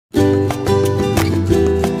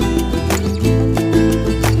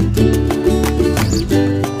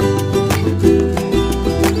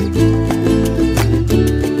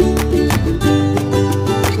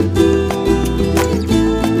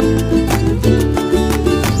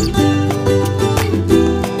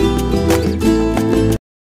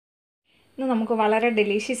നമുക്ക് വളരെ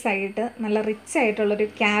ഡെലീഷ്യസ് ആയിട്ട് നല്ല റിച്ച് ആയിട്ടുള്ളൊരു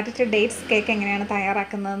ക്യാരറ്റ് ഡേറ്റ്സ് കേക്ക് എങ്ങനെയാണ്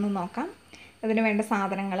തയ്യാറാക്കുന്നതെന്ന് നോക്കാം. അതിന് വേണ്ട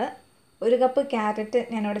സാധനങ്ങൾ: 1 കപ്പ് ക്യാരറ്റ്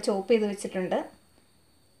ഞാനിവിടെ ചോപ്പ് ചെയ്ത് വെച്ചിട്ടുണ്ട്,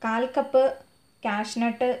 1/4 കപ്പ്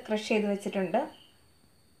കാഷ്നട്ട് ക്രഷ് ചെയ്ത് വെച്ചിട്ടുണ്ട്,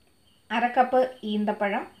 1/2 കപ്പ്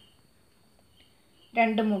ഈന്തപ്പഴം,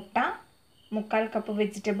 2 മുട്ട, 3/4 കപ്പ്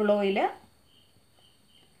വെജിറ്റബിൾ ഓയിൽ,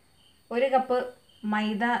 1 കപ്പ്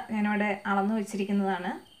മൈദ ഞാനിവിടെ അളന്ന്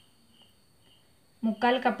വെച്ചിരിക്കുന്നതാണ്,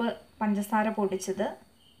 3/4 കപ്പ് പഞ്ചസാര പൊടിച്ചത്,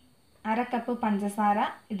 1/2 കപ്പ് പഞ്ചസാര.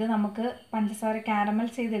 ഇത് നമുക്ക് പഞ്ചസാര കാരമൽ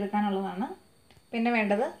ചെയ്തെടുക്കാനുള്ളതാണ്. പിന്നെ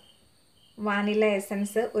വേണ്ടത് vanilla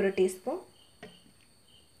essence 1 teaspoon,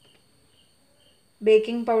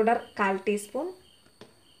 baking powder 1/4 teaspoon,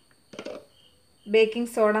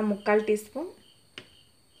 baking soda 3/4 teaspoon,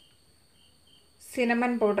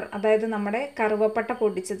 cinnamon powder അതായത് നമ്മുടെ കറുവപ്പട്ട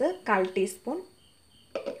പൊടിച്ചത് 1/4 ടീസ്പൂൺ,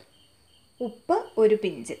 ഉപ്പ് 1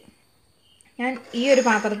 പിഞ്ച്. ഞാൻ ഈ ഒരു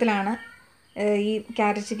പാത്രത്തിലാണ് ഈ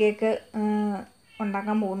ക്യാരറ്റ് കേക്ക്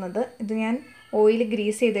ഉണ്ടാക്കാൻ പോകുന്നത്. ഇത് ഞാൻ ഓയിൽ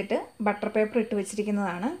ഗ്രീസ് ചെയ്തിട്ട് ബട്ടർ പേപ്പർ ഇട്ട്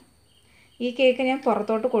വെച്ചിരിക്കുന്നതാണ്. ഈ കേക്ക് ഞാൻ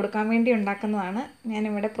പുറത്തോട്ട് കൊടുക്കാൻ വേണ്ടി ഉണ്ടാക്കുന്നതാണ്.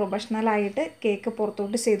 ഞാനിവിടെ പ്രൊഫഷണലായിട്ട് കേക്ക്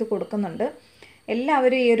പുറത്തോട്ട് ചെയ്ത് കൊടുക്കുന്നുണ്ട്.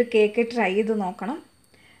 എല്ലാവരും ഈ ഒരു കേക്ക് ട്രൈ ചെയ്ത് നോക്കണം.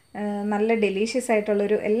 നല്ല ഡെലീഷ്യസ്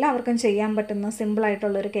ആയിട്ടുള്ളൊരു, എല്ലാവർക്കും ചെയ്യാൻ പറ്റുന്ന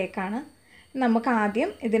സിമ്പിളായിട്ടുള്ളൊരു കേക്കാണ്. നമുക്ക്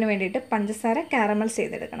ആദ്യം ഇതിന് വേണ്ടിയിട്ട് പഞ്ചസാര കാരമൽ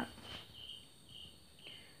ചെയ്തെടുക്കണം.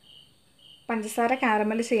 പഞ്ചസാര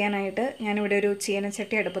കാരമൽ ചെയ്യാനായിട്ട് ഞാനിവിടെ ഒരു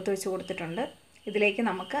ചീനച്ചട്ടി അടുപ്പത്ത് വെച്ച് കൊടുത്തിട്ടുണ്ട്. ഇതിലേക്ക്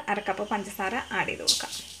നമുക്ക് 1/2 കപ്പ് പഞ്ചസാര ആഡ് ചെയ്ത്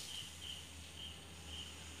കൊടുക്കാം.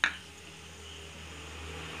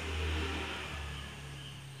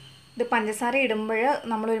 ഇത് പഞ്ചസാര ഇടുമ്പോൾ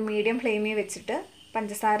നമ്മളൊരു മീഡിയം ഫ്ലെയിമിൽ വെച്ചിട്ട്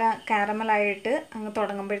പഞ്ചസാര കാരമലായിട്ട് അങ്ങ്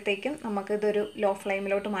തുടങ്ങുമ്പോഴത്തേക്കും നമുക്കിതൊരു ലോ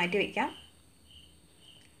ഫ്ലെയിമിലോട്ട് മാറ്റി വയ്ക്കാം.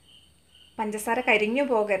 പഞ്ചസാര കരിഞ്ഞു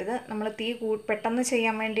പോകരുത്. നമ്മൾ തീ പെട്ടെന്ന്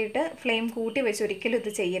ചെയ്യാൻ വേണ്ടിയിട്ട് ഫ്ലെയിം കൂട്ടി വെച്ച് ഒരിക്കലും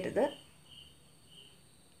ഇത് ചെയ്യരുത്.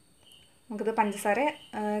 നമുക്കിത് പഞ്ചസാര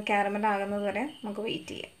കാരമലാകുന്നത് വരെ നമുക്ക്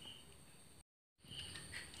വെയിറ്റ് ചെയ്യാം.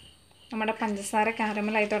 നമ്മുടെ പഞ്ചസാര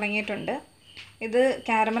കാരമലായി തുടങ്ങിയിട്ടുണ്ട്. ഇത്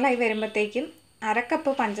കാരമലായി വരുമ്പോഴത്തേക്കും 1/2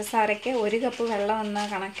 കപ്പ് പഞ്ചസാരയ്ക്ക് 1 കപ്പ് വെള്ളം എന്ന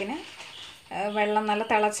കണക്കിന് വെള്ളം, നല്ല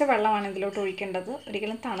തിളച്ച വെള്ളമാണ് ഇതിലോട്ട് ഒഴിക്കേണ്ടത്.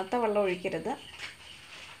 ഒരിക്കലും തണുത്ത വെള്ളം ഒഴിക്കരുത്.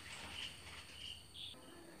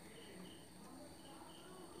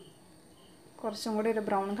 കുറച്ചും കൂടി ഒരു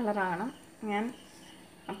ബ്രൗൺ കളറാകണം. ഞാൻ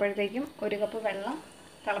അപ്പോഴത്തേക്കും 1 കപ്പ് വെള്ളം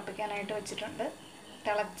തിളപ്പിക്കാനായിട്ട് വെച്ചിട്ടുണ്ട്.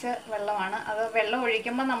 തിളച്ച വെള്ളമാണ് അത്. വെള്ളം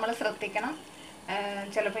ഒഴിക്കുമ്പോൾ നമ്മൾ ശ്രദ്ധിക്കണം,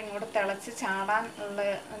 ചിലപ്പോൾ ഇങ്ങോട്ട് തിളച്ച് ചാടാൻ ഉള്ള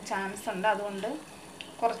ചാൻസ് ഉണ്ട്. അതുകൊണ്ട്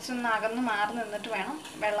കുറച്ചൊന്ന് അകന്ന് മാറി നിന്നിട്ട് വേണം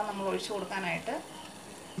വെള്ളം നമ്മൾ ഒഴിച്ചു കൊടുക്കാനായിട്ട്.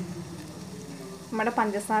 നമ്മുടെ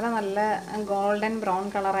പഞ്ചസാര നല്ല ഗോൾഡൻ ബ്രൗൺ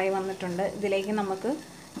കളറായി വന്നിട്ടുണ്ട്. ഇതിലേക്ക് നമുക്ക്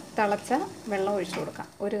തിളച്ച വെള്ളം ഒഴിച്ചു കൊടുക്കാം.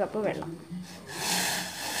 1 കപ്പ് വെള്ളം.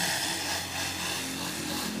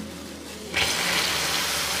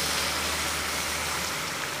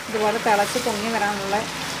 ഇതുപോലെ തിളച്ച് പൊങ്ങി വരാനുള്ള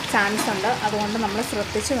ചാൻസ് ഉണ്ട്. അതുകൊണ്ട് നമ്മൾ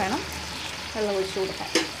ശ്രദ്ധിച്ച് വേണം വെള്ളം ഒഴിച്ചു കൊടുക്കാൻ.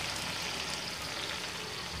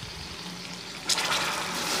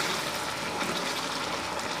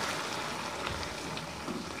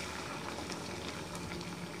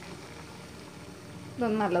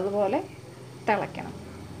 ഇതൊന്ന് നല്ലതുപോലെ തിളയ്ക്കണം.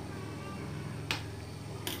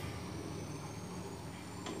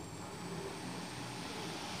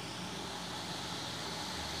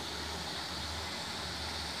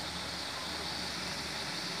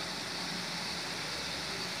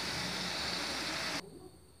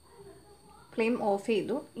 ഫ്ലെയിം ഓഫ്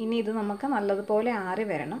ചെയ്തു. ഇനി ഇത് നമുക്ക് നല്ലതുപോലെ ആറി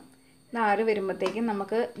വരണം. ഇത് ആറി വരുമ്പോഴത്തേക്കും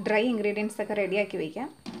നമുക്ക് ഡ്രൈ ഇൻഗ്രീഡിയൻസ് ഒക്കെ റെഡിയാക്കി വയ്ക്കാം.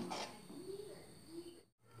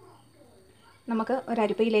 നമുക്ക്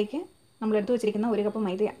ഒരരിപ്പയിലേക്ക് നമ്മളെടുത്ത് വെച്ചിരിക്കുന്ന 1 കപ്പ്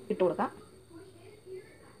മൈദ ഇട്ട് കൊടുക്കാം.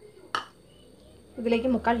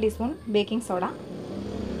 ഇതിലേക്ക് 3/4 teaspoon baking soda,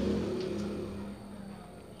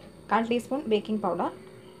 1/4 teaspoon baking powder,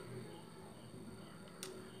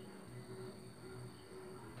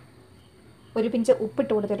 1 pinch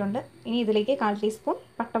ഉപ്പിട്ട് കൊടുത്തിട്ടുണ്ട്. ഇനി ഇതിലേക്ക് 1/4 ടീസ്പൂൺ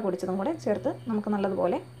പട്ട പൊടിച്ചതും കൂടെ ചേർത്ത് നമുക്ക്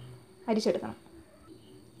നല്ലതുപോലെ അരിച്ചെടുക്കണം.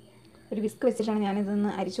 ഒരു വിസ്ക് വെച്ചിട്ടാണ്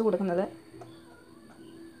ഞാനിതൊന്ന് അരിച്ചു കൊടുക്കുന്നത്.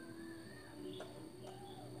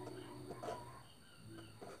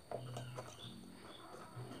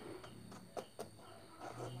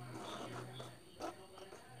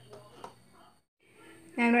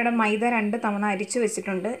 ഞാനിവിടെ മൈദ 2 തവണ അരിച്ചു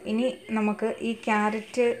വെച്ചിട്ടുണ്ട്. ഇനി നമുക്ക് ഈ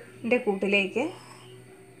ക്യാരറ്റിൻ്റെ കൂട്ടിലേക്ക്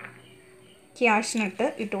കാഷ്നട്ട്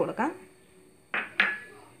ഇട്ട് കൊടുക്കാം,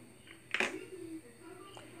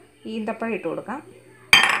 ഈന്തപ്പഴം ഇട്ട് കൊടുക്കാം,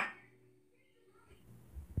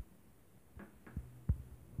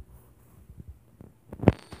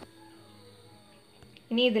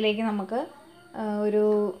 ഇനി ഇതിലേക്ക് നമുക്ക് ഒരു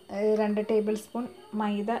 2 ടേബിൾ സ്പൂൺ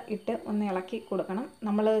മൈദ ഇട്ട് ഒന്ന് ഇളക്കി കൊടുക്കണം.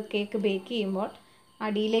 നമ്മൾ കേക്ക് ബേക്ക് ചെയ്യുമ്പോൾ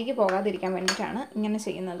അടിയിലേക്ക് പോകാതിരിക്കാൻ വേണ്ടിയിട്ടാണ് ഇങ്ങനെ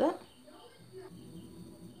ചെയ്യുന്നത്.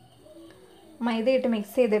 മൈദയിട്ട്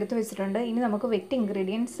മിക്സ് ചെയ്തെടുത്ത് വെച്ചിട്ടുണ്ട്. ഇനി നമുക്ക് വെറ്റ്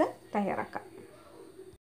ഇൻഗ്രീഡിയൻസ് തയ്യാറാക്കാം.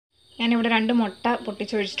 ഞാനിവിടെ 2 മുട്ട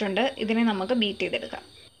പൊട്ടിച്ചൊഴിച്ചിട്ടുണ്ട്. ഇതിനെ നമുക്ക് ബീറ്റ് ചെയ്തെടുക്കാം.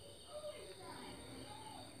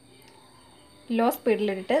 ലോ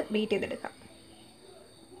സ്പീഡിലിട്ട് ബീറ്റ് ചെയ്തെടുക്കാം.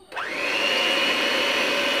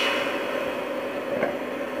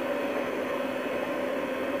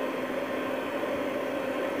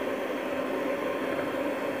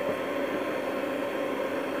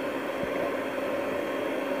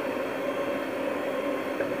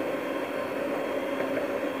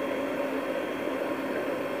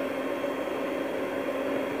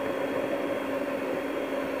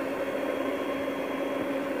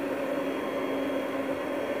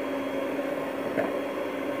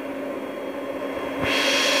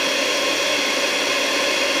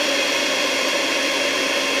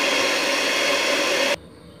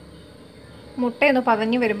 മുട്ടയൊന്ന്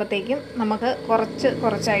പതഞ്ഞ് വരുമ്പോഴത്തേക്കും നമുക്ക്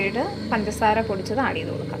കുറച്ചായിട്ട് പഞ്ചസാര പൊടിച്ചത് ആഡ്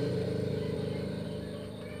ചെയ്ത് കൊടുക്കാം.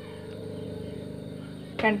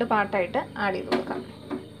 2 പാർട്ടായിട്ട് ആഡ് ചെയ്ത് കൊടുക്കാം.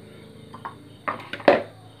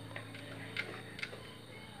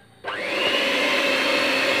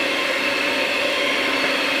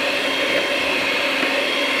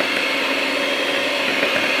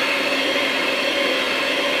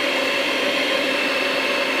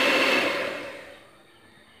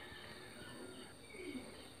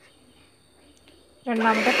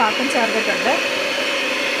 രണ്ടാമത്തെ പാക്കും ചേർത്തിട്ടുണ്ട്.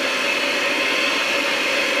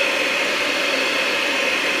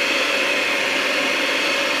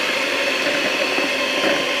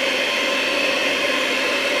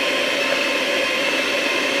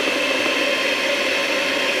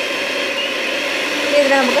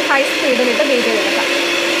 ഇതിനെ നമുക്ക് ഹൈ സ്പീഡിലിട്ട് ബീറ്റ് ചെയ്തെടുക്കാം.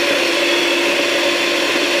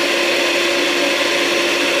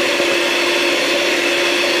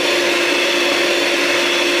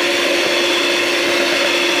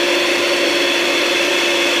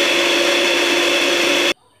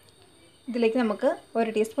 ഇതിലേക്ക് നമുക്ക്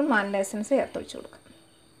 1 ടീസ്പൂൺ വാനില എസൻസ് ചേർത്ത് ഒഴിച്ച് കൊടുക്കാം.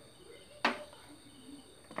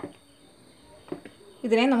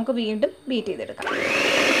 ഇതിനെ നമുക്ക് വീണ്ടും ബീറ്റ് ചെയ്തെടുക്കാം.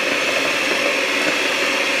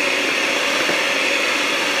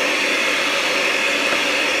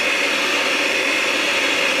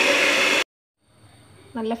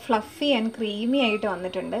 നല്ല ഫ്ലഫി ആൻഡ് ക്രീമി ആയിട്ട്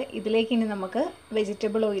വന്നിട്ടുണ്ട്. ഇതിലേക്ക് ഇനി നമുക്ക്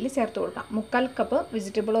വെജിറ്റബിൾ ഓയിൽ ചേർത്ത് കൊടുക്കാം. 3/4 കപ്പ്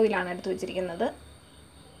വെജിറ്റബിൾ ഓയിലാണ് എടുത്ത് വെച്ചിരിക്കുന്നത്.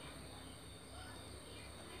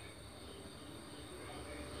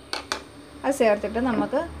 അത് ചേർത്തിട്ട്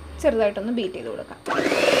നമുക്ക് ചെറുതായിട്ടൊന്ന് ബീറ്റ് ചെയ്ത് കൊടുക്കാം.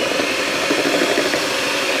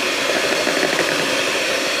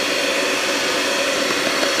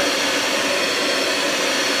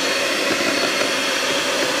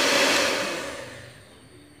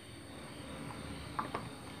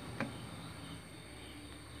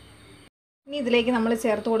 ഇനി ഇതിലേക്ക് നമ്മൾ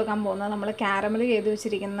ചേർത്ത് കൊടുക്കാൻ പോകുന്നത് നമ്മൾ കാരമൽ ചെയ്ത്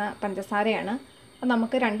വെച്ചിരിക്കുന്ന പഞ്ചസാരയാണ്. അത്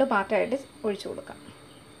നമുക്ക് 2 പാർട്ടായിട്ട് ഒഴിച്ചു കൊടുക്കാം.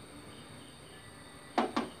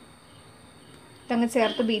 ഇതങ്ങ്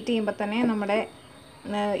ചേർത്ത് ബീറ്റ് ചെയ്യുമ്പോൾ തന്നെ നമ്മുടെ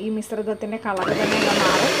ഈ മിശ്രിതത്തിൻ്റെ കളർ തന്നെ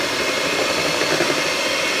മാറും.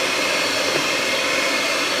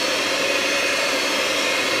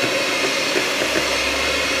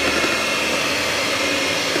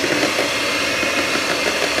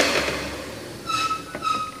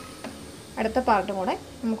 അടുത്ത പാർട്ടും കൂടെ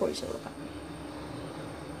നമുക്ക് ഒഴിച്ചു കൊടുക്കാം.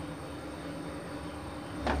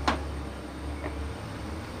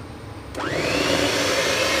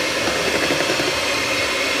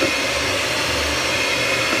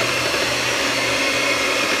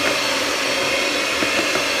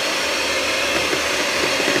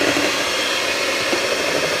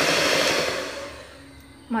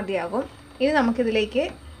 മതിയാകും. ഇനി നമുക്കിതിലേക്ക്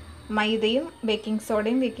മൈദയും ബേക്കിംഗ്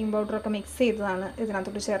സോഡയും ബേക്കിംഗ് പൗഡറൊക്കെ മിക്സ് ചെയ്തതാണ്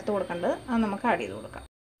ഇതിനകത്തോട്ട് ചേർത്ത് കൊടുക്കേണ്ടത്. അത് നമുക്ക് ആഡ് ചെയ്ത് കൊടുക്കാം.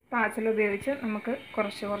 പാച്ചൽ ഉപയോഗിച്ച് നമുക്ക്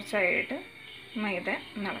കുറച്ചായിട്ട് മൈദ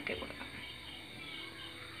ഇളക്കി കൊടുക്കാം.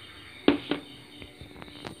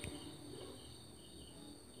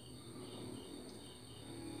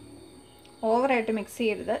 ഓവറായിട്ട് മിക്സ്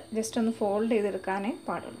ചെയ്യരുത്. ജസ്റ്റ് ഒന്ന് ഫോൾഡ് ചെയ്തെടുക്കാനേ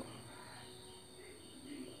പാടുള്ളൂ.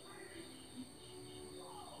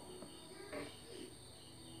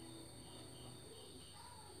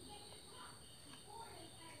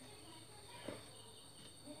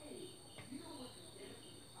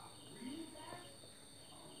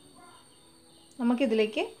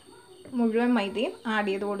 നമുക്കിതിലേക്ക് മുഴുവൻ മൈദയും ആഡ്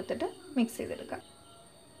ചെയ്ത് കൊടുത്തിട്ട് മിക്സ് ചെയ്തെടുക്കാം.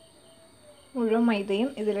 മുഴുവൻ മൈദയും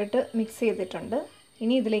ഇതിലിട്ട് മിക്സ് ചെയ്തിട്ടുണ്ട്.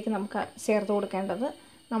 ഇനി ഇതിലേക്ക് നമുക്ക് ചേർത്ത് കൊടുക്കേണ്ടത്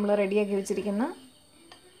നമ്മൾ റെഡിയാക്കി വെച്ചിരിക്കുന്ന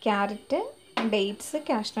ക്യാരറ്റ്, ഡേറ്റ്സ്,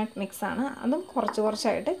 കാഷ്നട്ട് മിക്സാണ്. അതും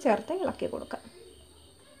കുറച്ചായിട്ട് ചേർത്ത് ഇളക്കി കൊടുക്കാം.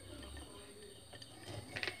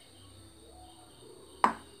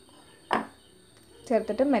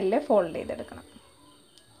 ചേർത്തിട്ട് മെല്ലെ ഫോൾഡ് ചെയ്തെടുക്കണം.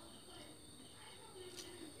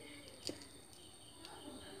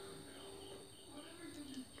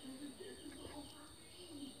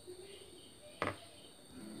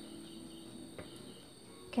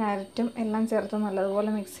 ക്യാരറ്റും എല്ലാം ചേർത്ത് നല്ലതുപോലെ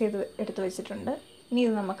മിക്സ് ചെയ്ത് എടുത്ത് വെച്ചിട്ടുണ്ട്. ഇനി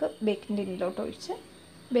ഇത് നമുക്ക് ബേക്കിംഗ് ടിന്നിലോട്ട് ഒഴിച്ച്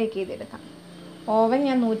ബേക്ക് ചെയ്തെടുക്കാം. ഓവൻ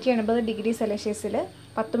ഞാൻ 180 ഡിഗ്രി സെൽഷ്യസിൽ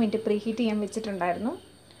 10 മിനിറ്റ് പ്രീ ഹീറ്റ് ചെയ്യാൻ വെച്ചിട്ടുണ്ടായിരുന്നു.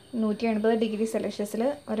 180 ഡിഗ്രി സെൽഷ്യസിൽ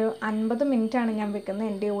ഒരു 50 മിനിറ്റാണ് ഞാൻ വെക്കുന്നത്.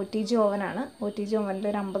 എൻ്റെ OTG ഓവനാണ്. OTG ഓവനിൽ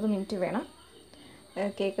ഒരു 50 മിനിറ്റ് വേണം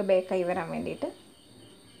കേക്ക് ബേക്കായി വരാൻ വേണ്ടിയിട്ട്.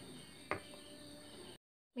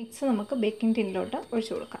 മിക്സ് നമുക്ക് ബേക്കിംഗ് ടിന്നിലോട്ട്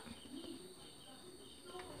ഒഴിച്ചു കൊടുക്കാം.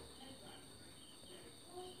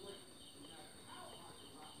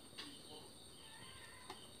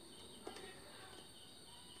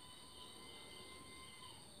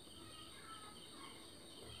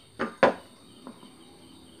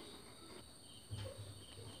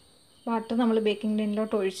 ബാറ്റർ നമ്മൾ ബേക്കിംഗ്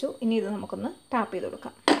ടിന്നിലോട്ട് ഒഴിച്ചു. ഇനി ഇത് നമുക്കൊന്ന് ടാപ്പ് ചെയ്ത്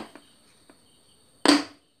കൊടുക്കാം.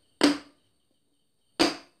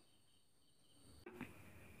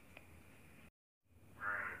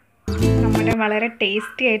 നമ്മുടെ വളരെ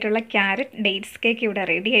ടേസ്റ്റി ആയിട്ടുള്ള ക്യാരറ്റ് ഡേറ്റ്സ് കേക്ക് ഇവിടെ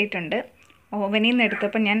റെഡി ആയിട്ടുണ്ട്. ഓവനിൽ നിന്ന്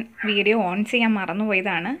എടുത്തപ്പോൾ ഞാൻ വീഡിയോ ഓൺ ചെയ്യാൻ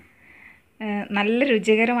മറന്നുപോയതാണ്. നല്ല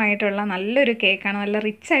രുചികരമായിട്ടുള്ള നല്ലൊരു കേക്കാണ്. നല്ല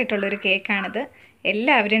റിച്ച് ആയിട്ടുള്ളൊരു കേക്കാണിത്.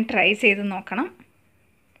 എല്ലാവരും ട്രൈ ചെയ്ത് നോക്കണം.